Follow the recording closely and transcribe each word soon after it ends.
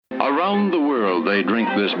Around the world, they drink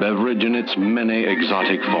this beverage in its many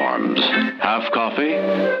exotic forms. Half coffee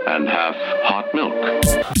and half hot milk.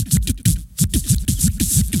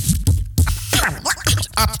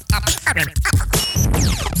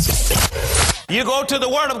 You go to the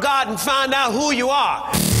Word of God and find out who you are.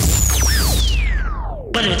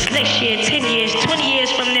 Whether it's next year, 10 years, 20 years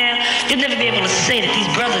from now, you'll never be able to say that these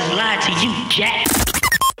brothers lied to you, Jack.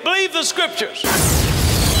 Believe the scriptures.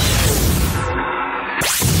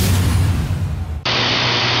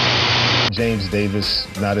 James Davis,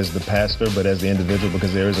 not as the pastor, but as the individual,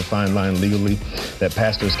 because there is a fine line legally that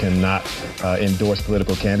pastors cannot endorse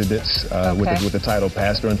political candidates with the title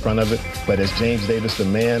pastor in front of it. But as James Davis, the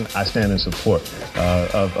man, I stand in support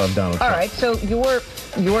of Donald Trump. All right, so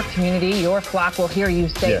your community, your flock will hear you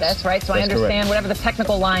say this, right? So I understand correct. Whatever the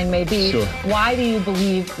technical line may be. Sure. Why do you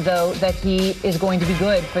believe, though, that he is going to be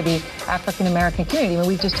good for the African-American community? I mean,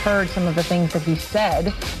 we've just heard some of the things that he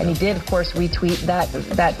said, and he did, of course, retweet that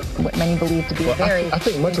what many believe to be very. I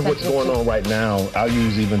think much of what's going on right now, I'll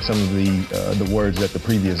use even some of the words that the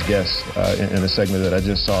previous guest in a segment that I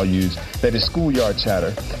just saw use, that is schoolyard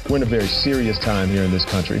chatter. We're in a very serious time here in this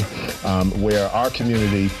country where our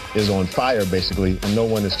community is on fire, basically, and no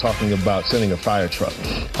one is talking about sending a fire truck.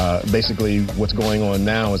 Basically, what's going on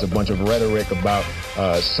now is a bunch of rhetoric about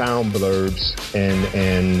sound blurbs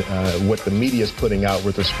and what the media is putting out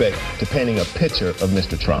with respect to painting a picture of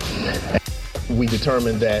Mr. Trump. We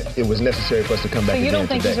determined that it was necessary for us to come back again today. So you don't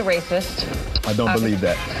think he's a racist? I don't believe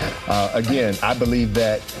that. Again, I believe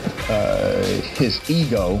that his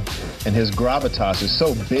ego and his gravitas is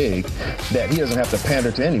so big that he doesn't have to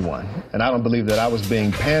pander to anyone. And I don't believe that I was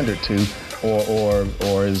being pandered to or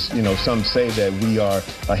as some say that we are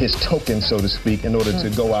his token, so to speak, in order to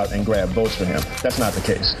go out and grab votes for him. That's not the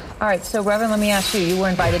case. All right, so Reverend, let me ask you. You were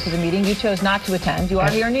invited to the meeting. You chose not to attend. You are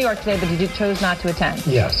here in New York today, but you chose not to attend.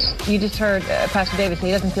 Yes. You just heard Pastor Davis say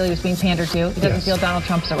he doesn't feel he was being pandered to. He doesn't feel Donald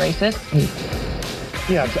Trump's a racist.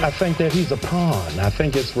 Yeah, I think that he's a pawn. I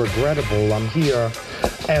think it's regrettable. I'm here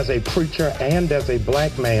as a preacher and as a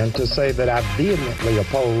black man to say that I vehemently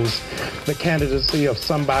oppose the candidacy of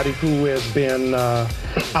somebody who has been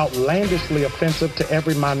outlandishly offensive to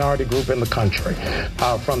every minority group in the country,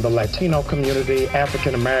 from the Latino community,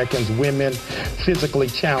 African Americans, women, physically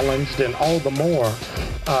challenged, and all the more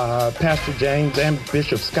Pastor James and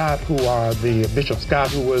Bishop Scott, who was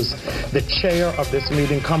the chair of this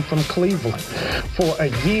meeting, come from Cleveland. For a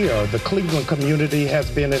year, the Cleveland community has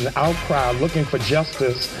been in outcry looking for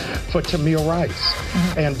justice for Tamir Rice.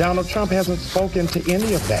 And Donald Trump hasn't spoken to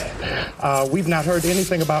any of that. We've not heard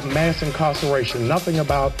anything about mass incarceration, nothing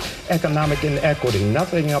about economic inequity,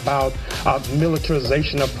 nothing about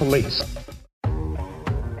militarization of police.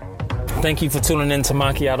 Thank you for tuning in to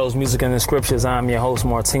Macchiato's Music and the Scriptures. I'm your host,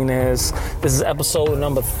 Martinez. This is episode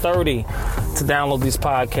number 30. To download these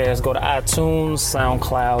podcasts, go to iTunes,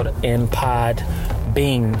 SoundCloud, and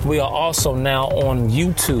Podbean. We are also now on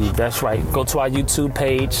YouTube. That's right. Go to our YouTube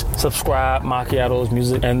page, subscribe, Macchiato's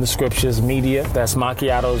Music and the Scriptures Media. That's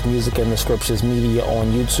Macchiato's Music and the Scriptures Media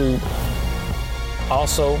on YouTube.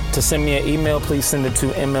 Also, to send me an email, please send it to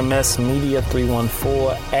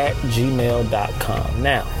mmsmedia314@gmail.com.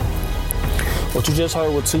 Now, what you just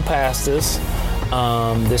heard were two pastors.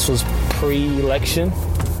 This was pre-election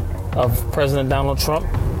of President Donald Trump.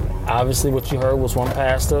 Obviously, what you heard was one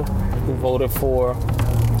pastor who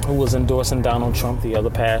was endorsing Donald Trump. The other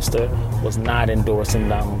pastor was not endorsing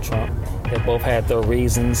Donald Trump. They both had their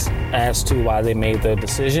reasons as to why they made their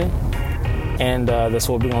decision. And that's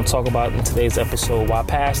what we're going to talk about in today's episode, why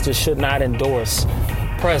pastors should not endorse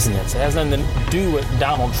presidents. It has nothing to do with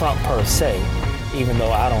Donald Trump per se, even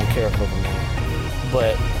though I don't care for the man.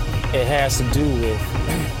 But it has to do with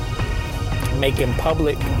making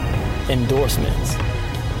public endorsements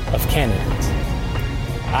of candidates.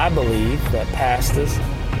 I believe that pastors,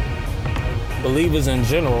 believers in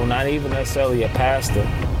general, not even necessarily a pastor,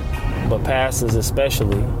 but pastors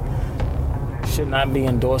especially, should not be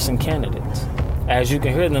endorsing candidates. As you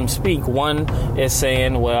can hear them speak, one is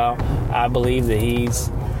saying, well, I believe that he's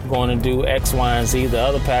going to do X, Y, and Z. The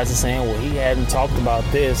other pastor saying, well, he hadn't talked about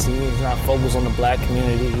this. He's not focused on the black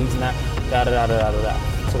community. He's not da-da-da-da-da-da.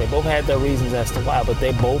 So they both had their reasons as to why, but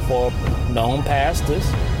they both are known pastors.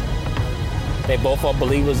 They both are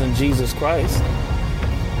believers in Jesus Christ.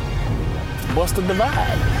 What's the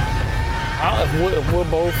divide? If we're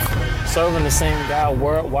both serving the same God,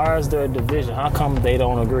 why is there a division? How come they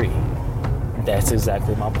don't agree? That's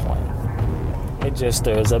exactly my point. It just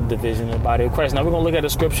stirs up division in the body of Christ. Now we're going to look at a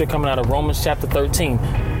scripture coming out of Romans chapter 13.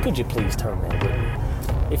 Could you please turn that with me?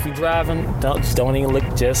 If you're driving, don't even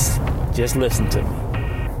look, just listen to me.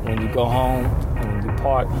 When you go home, and when you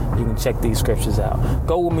apart, you can check these scriptures out.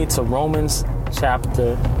 Go with me to Romans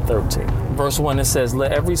chapter 13. Verse 1, it says,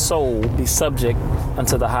 let every soul be subject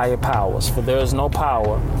unto the higher powers, for there is no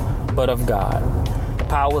power but of God. The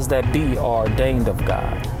powers that be are ordained of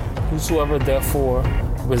God. Whosoever therefore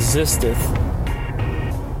resisteth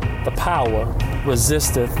the power,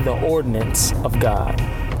 resisteth the ordinance of God.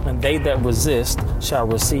 And they that resist shall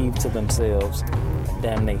receive to themselves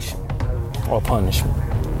damnation or punishment.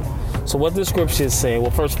 So what the scripture is saying,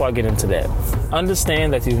 well, first of all, I'll get into that.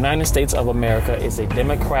 Understand that the United States of America is a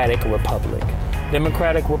democratic republic.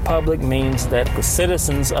 Democratic republic means that the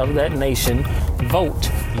citizens of that nation vote.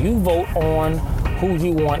 You vote on who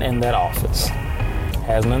you want in that office.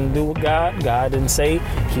 Has nothing to do with God. God didn't say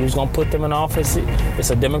he was going to put them in office. It's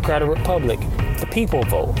a democratic republic. The people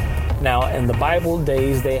vote. Now, in the Bible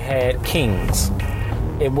days, they had kings.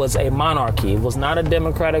 It was a monarchy. It was not a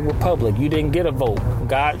democratic republic. You didn't get a vote.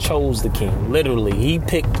 God chose the king. Literally, he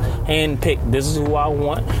handpicked. This is who I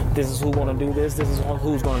want. This is who's going to do this. This is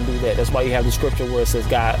who's going to do that. That's why you have the scripture where it says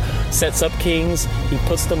God sets up kings. He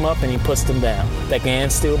puts them up and he puts them down. That can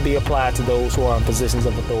still be applied to those who are in positions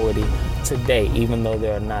of authority today, even though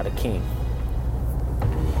they're not a king.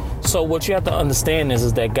 So what you have to understand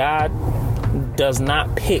is that God does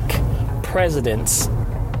not pick presidents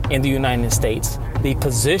in the United States. The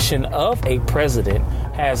position of a president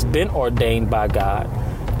has been ordained by God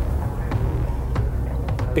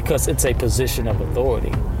because it's a position of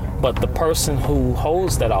authority. But the person who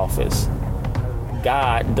holds that office,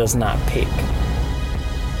 God does not pick.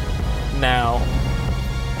 Now,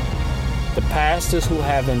 the pastors who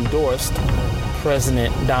have endorsed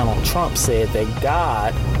President Donald Trump said that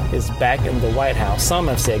God is back in the White House. Some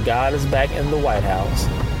have said God is back in the White House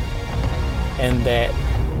and that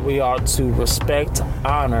we are to respect,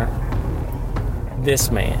 honor this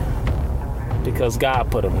man because God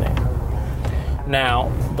put him there.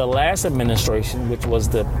 Now, the last administration, which was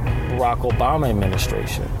the Barack Obama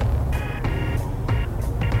administration,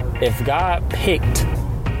 if God picked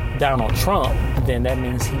Donald Trump, then that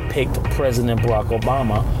means he picked President Barack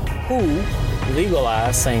Obama, who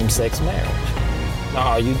legalized same-sex marriage.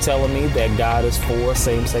 Now, are you telling me that God is for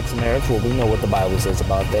same-sex marriage? Well, we know what the Bible says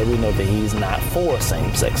about that. We know that he's not for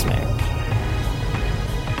same-sex marriage.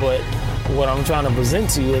 But what I'm trying to present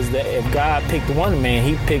to you is that if God picked one man,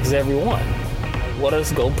 he picks everyone. Well,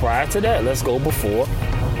 let's go prior to that. Let's go before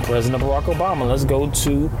President Barack Obama. Let's go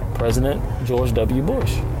to President George W.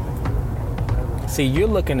 Bush. See, you're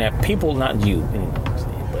looking at people, not you, you know what I'm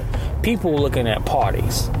saying, but people looking at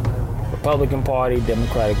parties. Republican Party,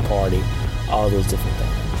 Democratic Party, all those different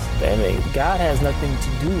things. And God has nothing to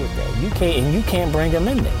do with that. You can't bring him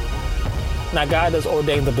in there. Now, God does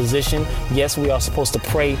ordain the position. Yes, we are supposed to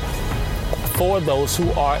pray for those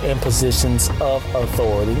who are in positions of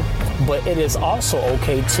authority, but it is also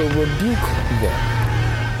okay to rebuke them.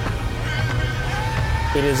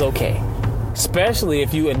 It is okay, especially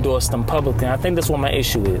if you endorse them publicly. And I think that's what my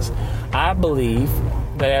issue is. I believe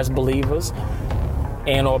that as believers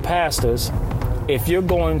and or pastors, if you're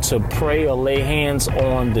going to pray or lay hands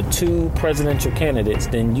on the two presidential candidates,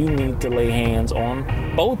 then you need to lay hands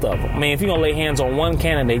on both of them. I mean, if you're going to lay hands on one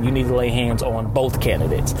candidate, you need to lay hands on both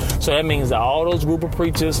candidates. So that means that all those group of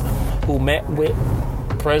preachers who met with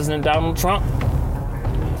President Donald Trump,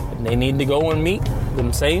 they need to go and meet.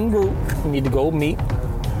 Them same group need to go meet,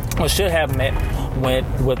 or should have met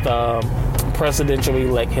with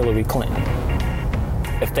presidential-elect Hillary Clinton.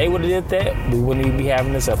 If they would have did that, we wouldn't even be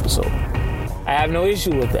having this episode. I have no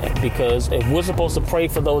issue with that, because if we're supposed to pray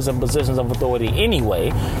for those in positions of authority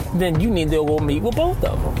anyway, then you need to go meet with both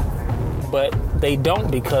of them. But they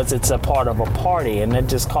don't, because it's a part of a party, and that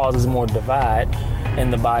just causes more divide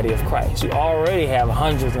in the body of Christ. You already have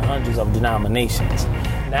hundreds and hundreds of denominations.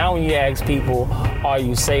 Now when you ask people, are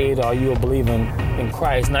you saved? Are you a believer in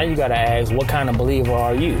Christ? Now you got to ask, what kind of believer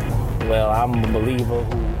are you? Well, I'm a believer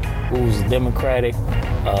who's Democratic,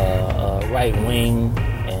 right-wing,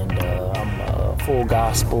 and I'm full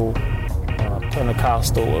gospel,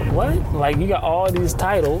 Pentecostal. What? Like, you got all these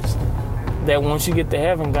titles that once you get to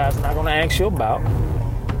heaven, God's not going to ask you about.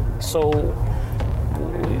 So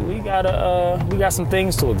we got some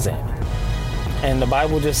things to examine. And the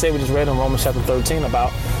Bible just said, we just read in Romans chapter 13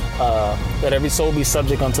 about that every soul be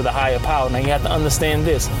subject unto the higher power. Now you have to understand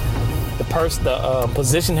this. The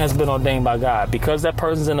position has been ordained by God. Because that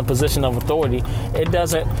person's in a position of authority,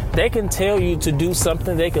 they can tell you to do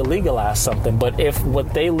something, they can legalize something, but if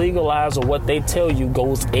what they legalize or what they tell you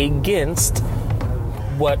goes against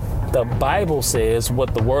what the Bible says,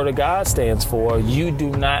 what the Word of God stands for, you do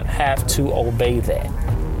not have to obey that.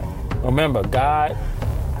 Remember, God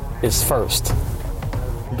is first.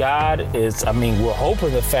 God is, we're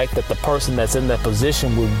hoping the fact that the person that's in that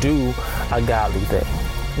position will do a godly thing,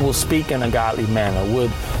 will speak in a godly manner,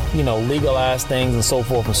 would, legalize things and so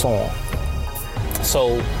forth and so on.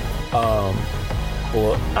 So,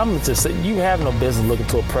 I'm gonna just say, you have no business looking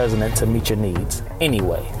to a president to meet your needs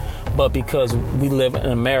anyway. But because we live in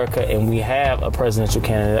America and we have a presidential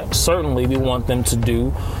candidate, certainly we want them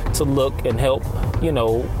to look and help,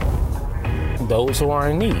 those who are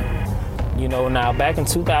in need. Now back in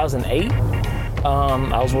 2008,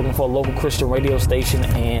 I was working for a local Christian radio station,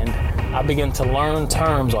 and I began to learn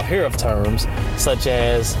terms or hear of terms such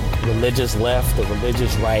as religious left, the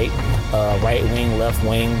religious right, right wing, left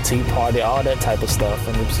wing, Tea Party, all that type of stuff.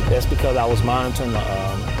 And that's because I was monitoring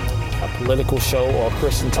a political show or a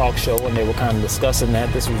Christian talk show, and they were kind of discussing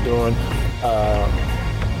that. This was during the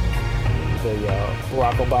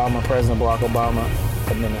President Barack Obama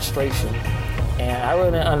administration. And I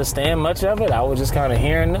really didn't understand much of it. I was just kind of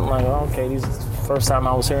hearing it, like, okay, this is the first time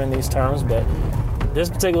I was hearing these terms. But this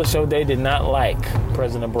particular show, they did not like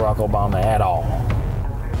President Barack Obama at all.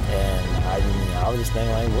 And I was just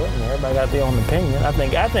thinking, like, what? Everybody got their own opinion. I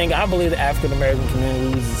believe the African American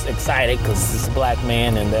community is excited because it's a black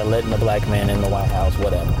man and they're letting the black man in the White House,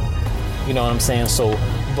 whatever. You know what I'm saying? So,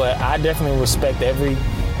 but I definitely respect every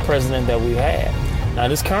president that we've had. Now,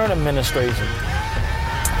 this current administration,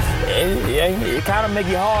 it kind of make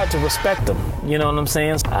it hard to respect them. You know what I'm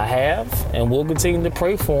saying? I have and will continue to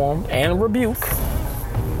pray for them and rebuke.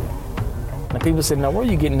 Now, people say, now, where are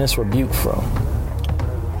you getting this rebuke from?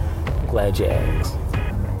 Glad you asked.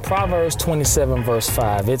 Proverbs 27 verse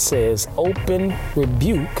 5, it says, open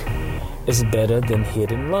rebuke is better than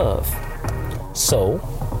hidden love. So,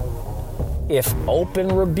 if open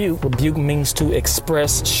rebuke means to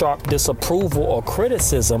express sharp disapproval or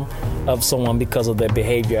criticism of someone because of their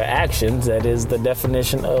behavior or actions, that is the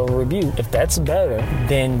definition of rebuke. If that's better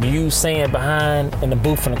than you saying behind in the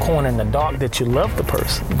booth in the corner in the dark that you love the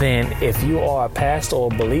person, then if you are a pastor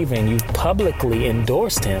or a believer and you've publicly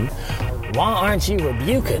endorsed him, why aren't you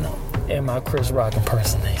rebuking him? In my Chris Rock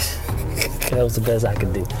impersonation. That was the best I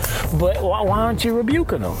could do. But why aren't you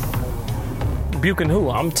rebuking him? Rebuking who?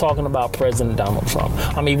 I'm talking about President Donald Trump.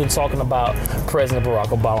 I'm even talking about President Barack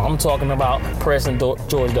Obama. I'm talking about President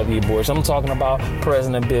George W. Bush. I'm talking about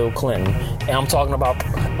President Bill Clinton. And I'm talking about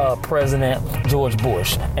President George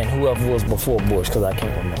Bush and whoever was before Bush, because I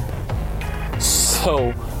can't remember.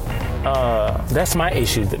 So that's my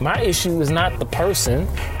issue. My issue is not the person,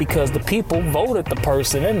 because the people voted the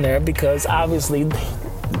person in there because obviously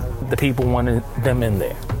the people wanted them in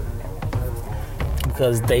there,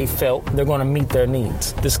 because they felt they're going to meet their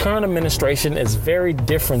needs. This current administration is very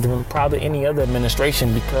different than probably any other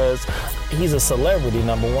administration because he's a celebrity,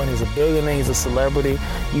 number one. He's a billionaire. He's a celebrity.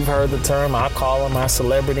 You've heard the term. I call him my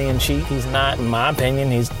celebrity in chief. He's not, in my opinion,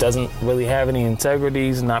 he doesn't really have any integrity.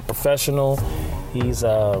 He's not professional. He's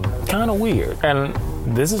kind of weird. And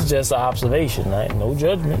this is just an observation, right? No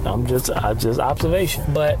judgment. Just observation.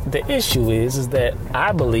 But the issue is that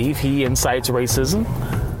I believe he incites racism.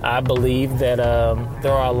 I believe that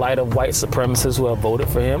there are a lot of white supremacists who have voted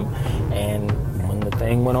for him. And when the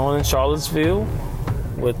thing went on in Charlottesville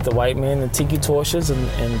with the white men, the tiki torches,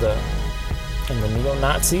 and the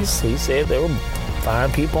neo-Nazis, he said there were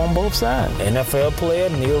fine people on both sides. NFL player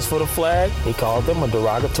kneels for the flag. He called them a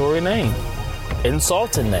derogatory name.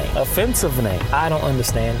 Insulting name, offensive name. I don't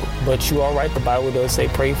understand it, but you are right. The Bible does say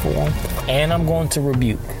pray for him. And I'm going to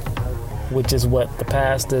rebuke, which is what the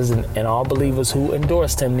pastors and all believers who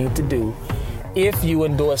endorsed him need to do if you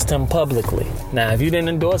endorsed him publicly. Now, if you didn't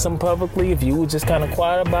endorse him publicly, if you were just kind of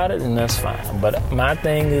quiet about it, then that's fine. But my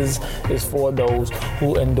thing is for those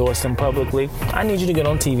who endorsed him publicly. I need you to get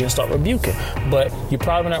on TV and start rebuking. But you're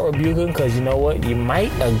probably not rebuking because, you know what, you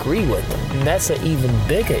might agree with them. And that's an even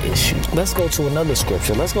bigger issue. Let's go to another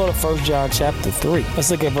scripture. Let's go to 1 John chapter 3.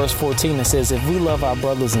 Let's look at verse 14. It says, if we love our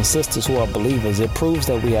brothers and sisters who are believers, it proves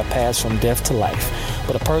that we have passed from death to life.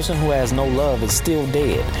 But a person who has no love is still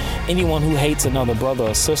dead. Anyone who hates another brother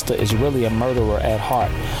or sister is really a murderer at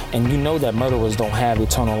heart. And you know that murderers don't have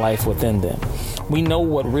eternal life within them. We know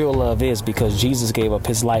what real love is because Jesus gave up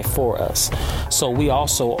his life for us. So we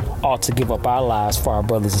also ought to give up our lives for our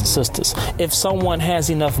brothers and sisters. If someone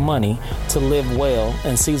has enough money to live well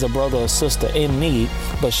and sees a brother or sister in need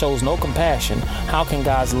but shows no compassion, how can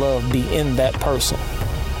God's love be in that person?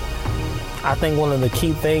 I think one of the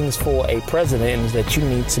key things for a president is that you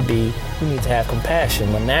need to have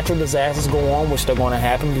compassion. When natural disasters go on, which they're going to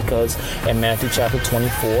happen because in Matthew chapter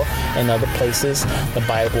 24 and other places, the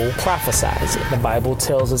Bible prophesies it. The Bible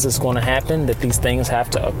tells us it's going to happen, that these things have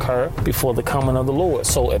to occur before the coming of the Lord.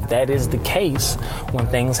 So if that is the case, when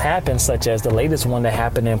things happen, such as the latest one that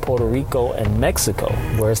happened in Puerto Rico and Mexico,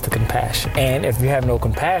 where's the compassion? And if you have no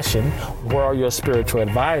compassion, where are your spiritual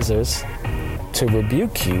advisors to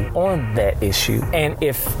rebuke you on that issue? And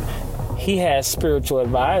if he has spiritual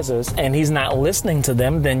advisors and he's not listening to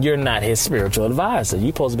them, then you're not his spiritual advisor.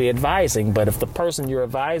 You're supposed to be advising, but if the person you're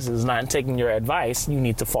advising is not taking your advice, you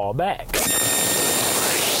need to fall back.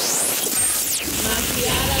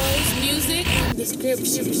 Macchiato's music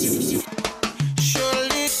description.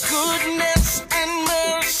 Surely goodness and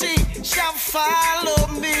mercy shall follow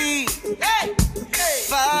me. Hey, hey.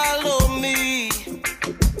 Follow me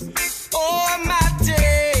all my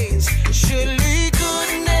days. Surely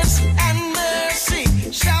goodness and mercy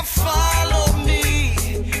shall follow me.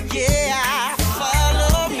 Yeah,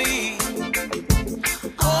 follow me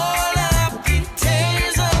all of the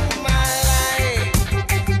days of my life.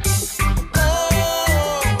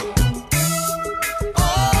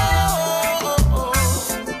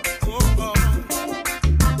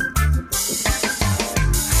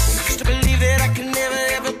 Used to believe that I could never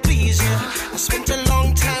ever please you. I spent a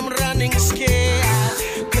long time running scared.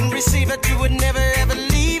 Couldn't receive that you would never ever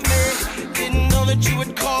leave me. Didn't know that you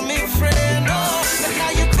would call me friend. Oh, but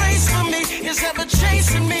now your grace for me is ever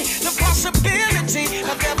chasing me. The possibility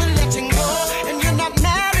of ever letting go. And you're not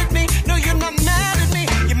mad at me. No, you're not mad at me.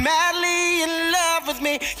 You're madly in love with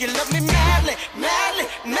me. You love me madly, madly,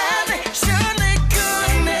 madly. Surely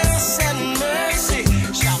goodness and mercy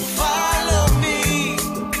shall follow me.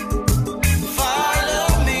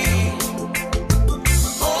 Follow me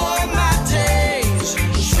all my days.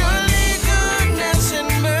 Surely goodness and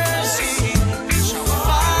mercy shall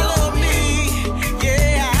follow me.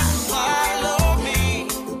 Yeah, follow me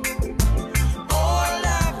all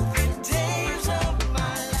of the days of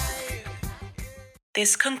my life.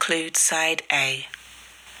 This concludes side A.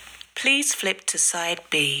 Please flip to side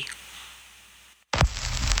B.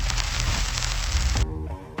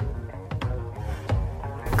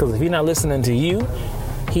 Because if he's not listening to you,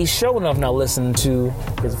 he's sure enough not listening to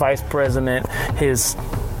his vice president, his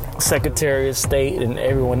secretary of state, and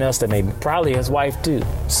everyone else that may be, probably his wife too.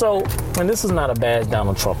 So, and this is not a bad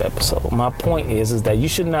Donald Trump episode. My point is that you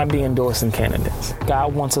should not be endorsing candidates.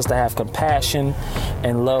 God wants us to have compassion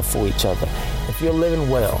and love for each other. If you're living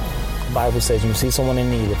well, the Bible says you see someone in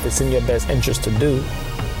need, if it's in your best interest to do,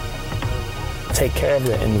 take care of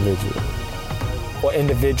that individual. Or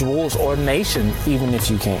individuals or nation, even if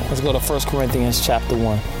you can. Let's go to 1 Corinthians chapter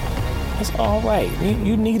 1. It's all right.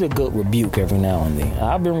 You need a good rebuke every now and then.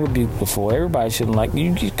 I've been rebuked before. Everybody shouldn't like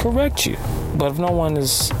you. Correct you. But if no one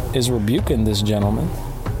is rebuking this gentleman,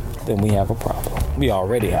 then we have a problem. We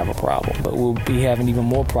already have a problem, but we'll be having even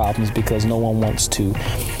more problems because no one wants to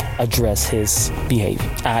address his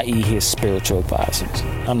behavior, i.e. his spiritual advisors.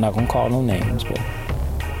 I'm not going to call no names, but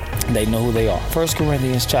they know who they are. 1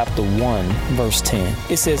 Corinthians chapter 1, verse 10.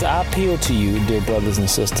 It says, I appeal to you, dear brothers and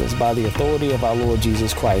sisters, by the authority of our Lord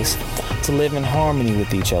Jesus Christ, to live in harmony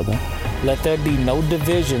with each other. Let there be no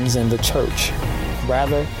divisions in the church.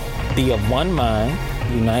 Rather, be of one mind,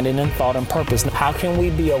 united in thought and purpose. How can we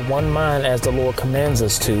be of one mind as the Lord commands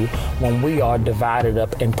us to when we are divided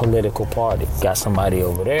up in political parties? Got somebody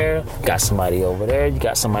over there, got somebody over there, you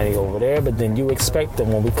got somebody over there, but then you expect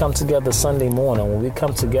them when we come together Sunday morning, when we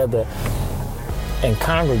come together and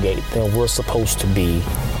congregate, then we're supposed to be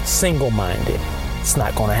single-minded. It's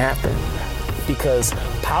not going to happen because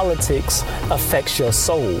politics affects your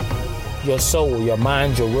soul. Your soul, your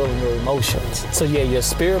mind, your will, and your emotions. So yeah, your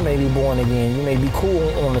spirit may be born again. You may be cool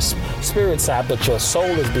on the spirit side, but your soul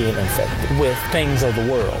is being infected with things of the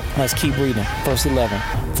world. Let's keep reading. Verse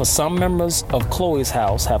 11. For some members of Chloe's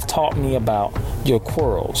house have taught me about your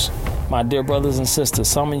quarrels. My dear brothers and sisters,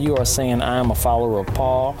 some of you are saying I am a follower of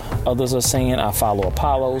Paul. Others are saying I follow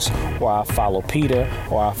Apollos, or I follow Peter,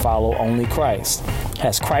 or I follow only Christ.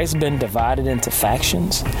 Has Christ been divided into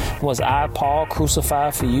factions? Was I, Paul,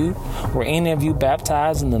 crucified for you? Were any of you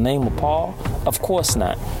baptized in the name of Paul? Of course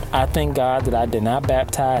not. I thank God that I did not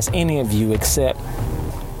baptize any of you except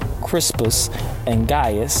Crispus and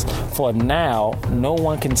Gaius, for now no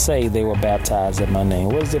one can say they were baptized in my name.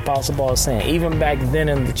 What is the Apostle Paul saying? Even back then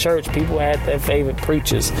in the church, people had their favorite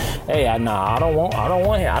preachers. Hey, I don't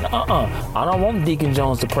want Deacon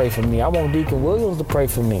Jones to pray for me. I want Deacon Williams to pray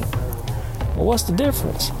for me. Well, what's the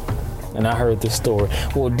difference? And I heard this story.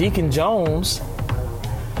 Deacon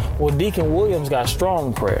Williams got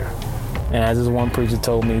strong prayer. And as this one preacher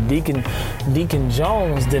told me, Deacon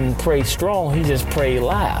Jones didn't pray strong, he just prayed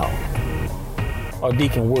loud. Or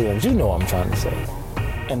Deacon Williams, you know what I'm trying to say.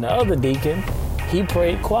 And the other deacon, he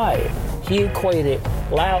prayed quiet. He equated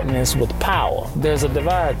loudness with power. There's a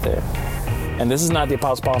divide there. And this is not the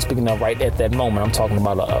Apostle Paul speaking of right at that moment. I'm talking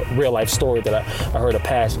about a real life story that I heard a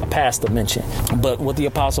pastor mention. But what the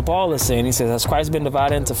Apostle Paul is saying, he says, has Christ been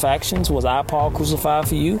divided into factions? Was I, Paul, crucified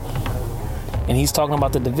for you? And he's talking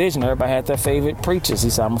about the division. Everybody had their favorite preachers.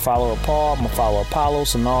 He said, I'm a follower of Paul, I'm a follower of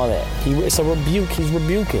Apollos and all that. It's a rebuke. He's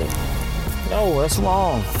rebuking. No, that's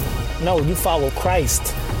wrong. No, you follow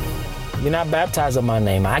Christ. You're not baptized in my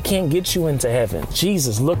name. I can't get you into heaven.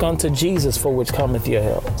 Jesus, look unto Jesus for which cometh your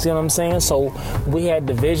help. See what I'm saying? So we had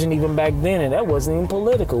division even back then, and that wasn't even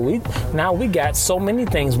political. Now we got so many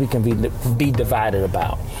things we can be divided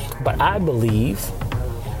about. But I believe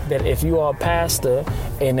that if you are a pastor,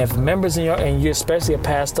 and if members in and you're especially a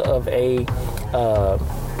pastor of a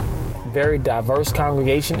very diverse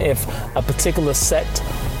congregation, if a particular sect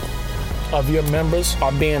of your members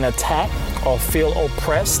are being attacked or feel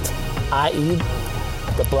oppressed, i.e.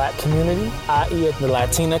 the black community, i.e. the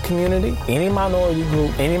Latina community, any minority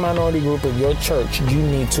group in your church, you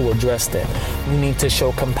need to address them. You need to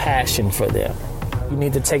show compassion for them. You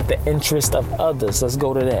need to take the interest of others. Let's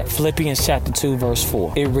go to that. Philippians chapter 2, verse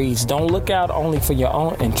 4. It reads, don't look out only for your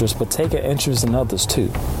own interest, but take an interest in others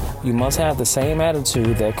too. You must have the same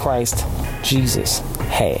attitude that Christ Jesus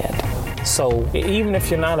had. So even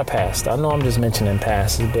if you're not a pastor, I know I'm just mentioning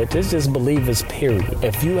pastors, but it's just believers, period.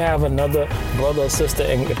 If you have another brother or sister,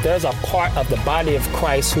 and if there's a part of the body of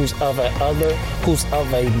Christ who's of another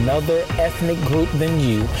ethnic group than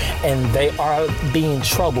you, and they are being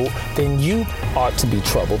troubled, then you ought to be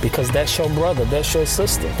troubled, because that's your brother, that's your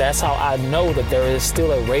sister. That's how I know that there is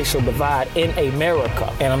still a racial divide in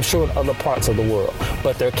America, and I'm sure in other parts of the world.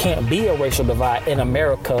 But there can't be a racial divide in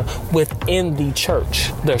America within the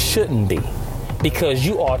church. There shouldn't be. Because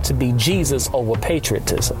you ought to be Jesus over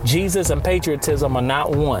patriotism. Jesus and patriotism are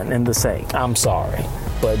not one and the same. I'm sorry.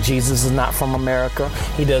 But Jesus is not from America.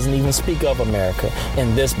 He doesn't even speak of America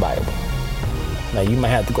in this Bible. Now, you might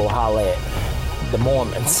have to go holler at the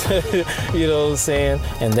Mormons, you know what I'm saying,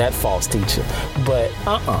 and that false teacher. But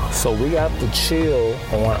so we got to chill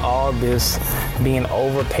on all this being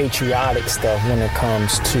over patriotic stuff when it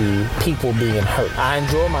comes to people being hurt. I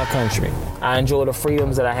enjoy my country. I enjoy the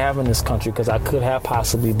freedoms that I have in this country because I could have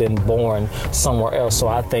possibly been born somewhere else. So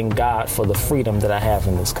I thank God for the freedom that I have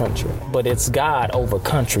in this country. But it's God over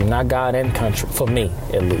country, not God and country. For me,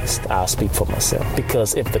 at least, I'll speak for myself.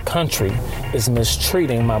 Because if the country is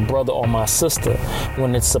mistreating my brother or my sister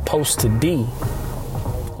when it's supposed to be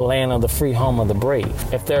land of the free, home of the brave,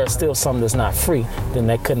 if there is still something that's not free, then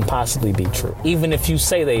that couldn't possibly be true. Even if you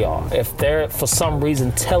say they are, if they're for some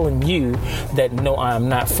reason telling you that no, I am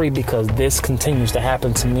not free because this continues to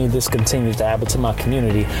happen to me, this continues to happen to my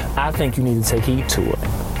community, I think you need to take heed to it.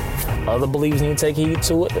 Other believers need to take heed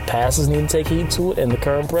to it, the pastors need to take heed to it, and the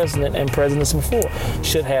current president and presidents before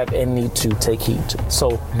should have and need to take heed to it.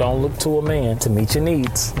 So don't look to a man to meet your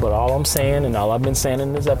needs. But all I'm saying, and all I've been saying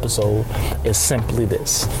in this episode, is simply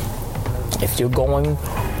this. If you're going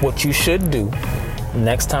what you should do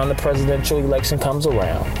next time the presidential election comes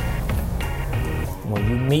around, when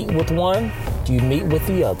you meet with one, you meet with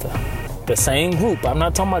the other. The same group. I'm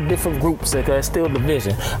not talking about different groups because there's still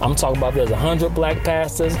division. I'm talking about there's 100 black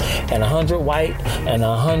pastors and 100 white and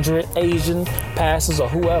 100 Asian pastors or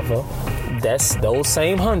whoever. That's those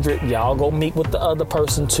same 100. Y'all go meet with the other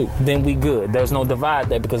person too. Then we good. There's no divide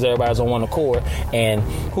there because everybody's on one accord. And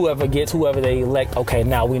whoever they elect, okay,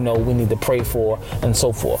 now we know we need to pray for and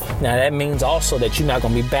so forth. Now that means also that you're not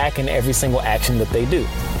going to be backing every single action that they do.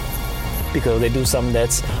 Because they do something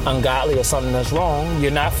that's ungodly or something that's wrong,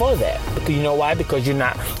 you're not for that. Because you know why? Because you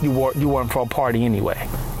weren't for a party anyway.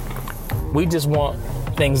 We just want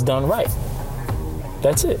things done right.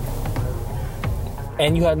 That's it.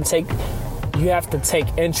 And you have to take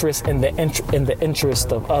interest in the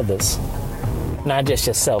interest of others, not just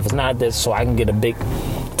yourself. It's not this so I can get a big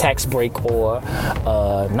tax break or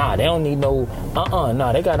they don't need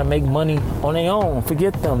they gotta make money on their own.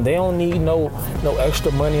 Forget them. They don't need no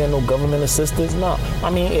extra money or no government assistance. No. I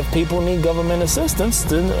mean, if people need government assistance,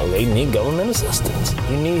 then they need government assistance.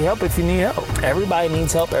 You need help if you need help. Everybody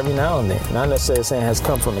needs help every now and then. Not necessarily saying it has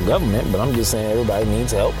come from the government, but I'm just saying everybody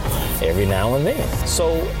needs help every now and then.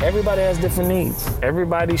 So everybody has different needs.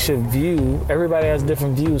 Everybody has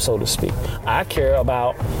different views, so to speak. I care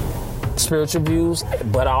about spiritual views,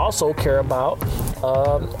 but I also care about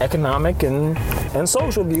economic and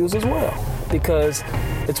social views as well. Because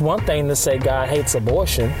it's one thing to say God hates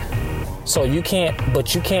abortion, So you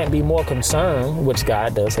can't be more concerned, which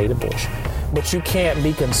God does hate abortion, but you can't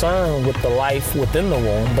be concerned with the life within the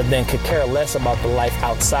womb, but then could care less about the life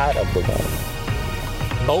outside of the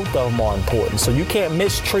womb. Both of them are important. So you can't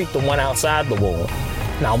mistreat the one outside the womb.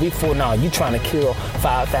 Now you trying to kill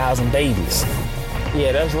 5,000 babies.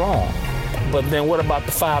 Yeah, that's wrong. But then what about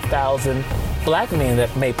the 5,000 black men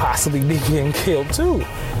that may possibly be getting killed too?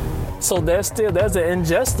 So there's an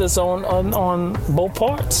injustice on both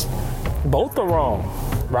parts. Both are wrong,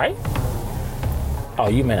 right? Oh,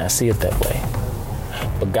 you may not see it that way,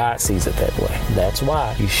 but God sees it that way. That's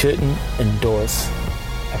why you shouldn't endorse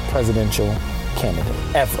a presidential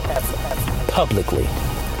candidate ever, publicly,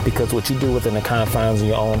 because what you do within the confines of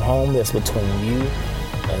your own home, that's between you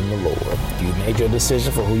and the Lord. You made your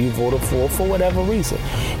decision for who you voted for whatever reason.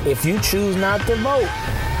 If you choose not to vote,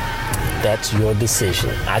 that's your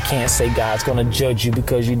decision. I can't say God's going to judge you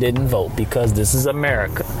because you didn't vote, because this is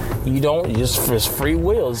America. You don't just, it's free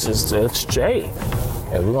will. It's hey,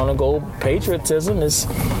 if we're going to go patriotism, it's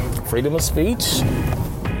freedom of speech.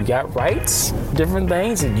 You got rights, different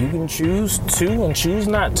things, and you can choose to and choose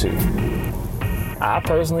not to. I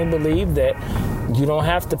personally believe that you don't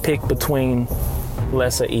have to pick between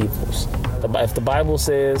lesser evils. If the Bible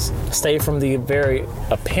says stay from the very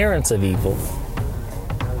appearance of evil,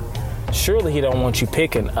 surely he don't want you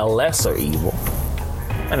picking a lesser evil.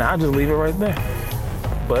 And I'll just leave it right there.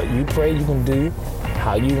 But you pray, you can do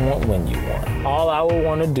how you want, when you want. All I would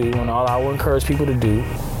want to do, and all I would encourage people to do,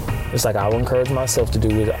 it's like I would encourage myself to do,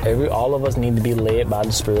 is all of us need to be led by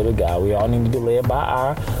the Spirit of God. We all need to be led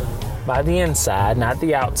by the inside, not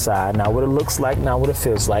the outside, not what it looks like, not what it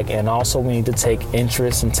feels like. And also we need to take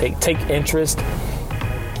interest and take interest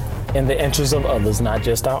in the interests of others, not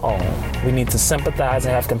just our own. We need to sympathize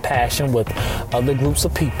and have compassion with other groups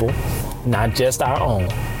of people, not just our own.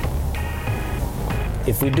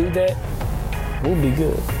 If we do that, we'll be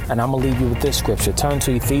good. And I'm going to leave you with this scripture. Turn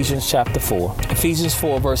to Ephesians chapter 4. Ephesians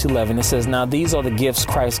 4 verse 11, it says, "Now these are the gifts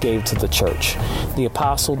Christ gave to the church, the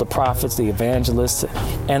apostle, the prophets, the evangelists,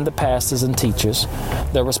 and the pastors and teachers.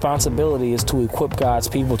 Their responsibility is to equip God's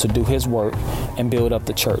people to do his work and build up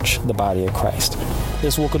the church, the body of Christ.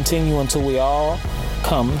 This will continue until we all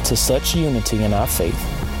come to such unity in our faith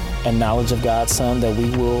and knowledge of God's Son that we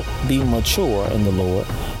will be mature in the Lord,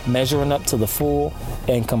 measuring up to the full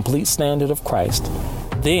and complete standard of Christ.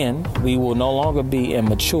 Then we will no longer be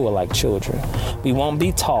immature like children. We won't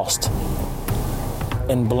be tossed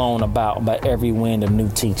and blown about by every wind of new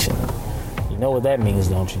teaching." You know what that means,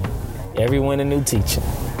 don't you? Every wind of new teaching.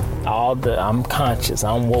 I'm conscious,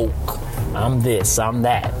 I'm woke, I'm this, I'm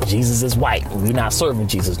that. Jesus is white. We're not serving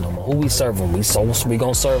Jesus no more. Who we serving? We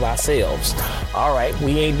gonna serve ourselves. All right,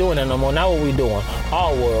 we ain't doing that no more. Now what we doing?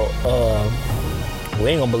 We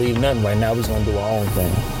ain't gonna believe nothing right now. We're just gonna do our own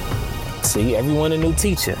thing. See, everyone a new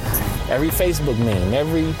teaching, every Facebook meme,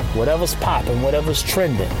 every whatever's popping, whatever's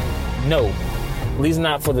trending. No, at least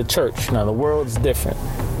not for the church. Now the world is different.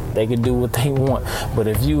 They can do what they want. But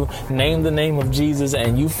if you name the name of Jesus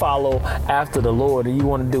and you follow after the Lord and you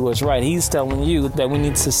want to do what's right, he's telling you that we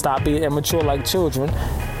need to stop being immature like children.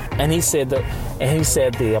 And he said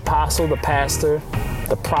the apostle, the pastor,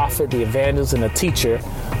 the prophet, the evangelist, and the teacher,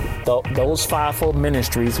 those fivefold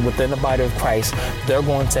ministries within the body of Christ, they're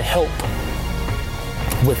going to help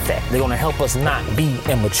with that. They're going to help us not be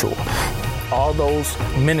immature. All those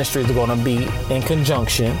ministries are going to be in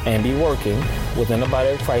conjunction and be working within the body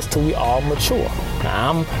of Christ till we all mature. Now,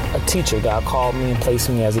 I'm a teacher. God called me and placed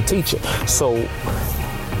me as a teacher. So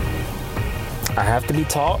I have to be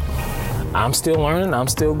taught. I'm still learning. I'm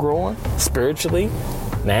still growing spiritually,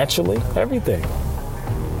 naturally, everything.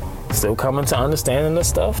 Still coming to understanding this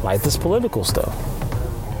stuff, like this political stuff.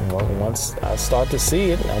 Once I start to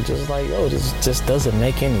see it, I'm just like, this just doesn't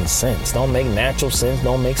make any sense. Don't make natural sense.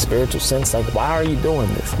 Don't make spiritual sense. Like, why are you doing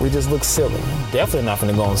this? We just look silly. Definitely not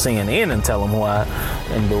going to go on CNN and tell them who I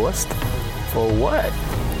endorsed. For what?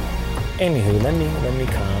 Anywho, let me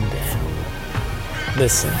calm down.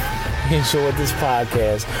 Listen. If you enjoyed this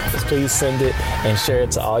podcast, please send it and share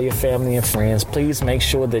it to all your family and friends. Please make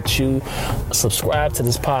sure that you subscribe to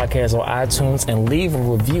this podcast on iTunes and leave a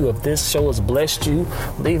review. If this show has blessed you,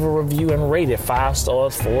 leave a review and rate it 5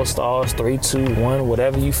 stars, 4 stars, 3, 2, 1,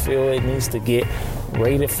 whatever you feel it needs to get.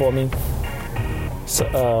 Rate it for me. So,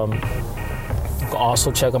 you can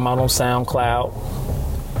also check them out on SoundCloud,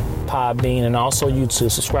 Podbean, and also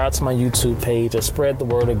YouTube. Subscribe to my YouTube page and spread the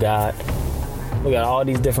word of God. We got all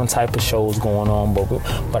these different type of shows going on,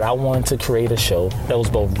 but I wanted to create a show that was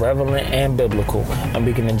both relevant and biblical, and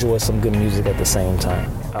we can enjoy some good music at the same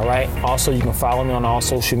time. All right. Also, you can follow me on all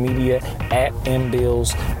social media at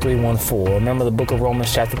mbills314. Remember the book of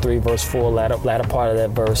Romans chapter 3 verse 4, latter part of that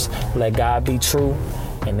verse. Let God be true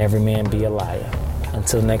and every man be a liar.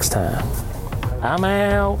 Until next time, I'm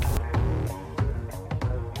out.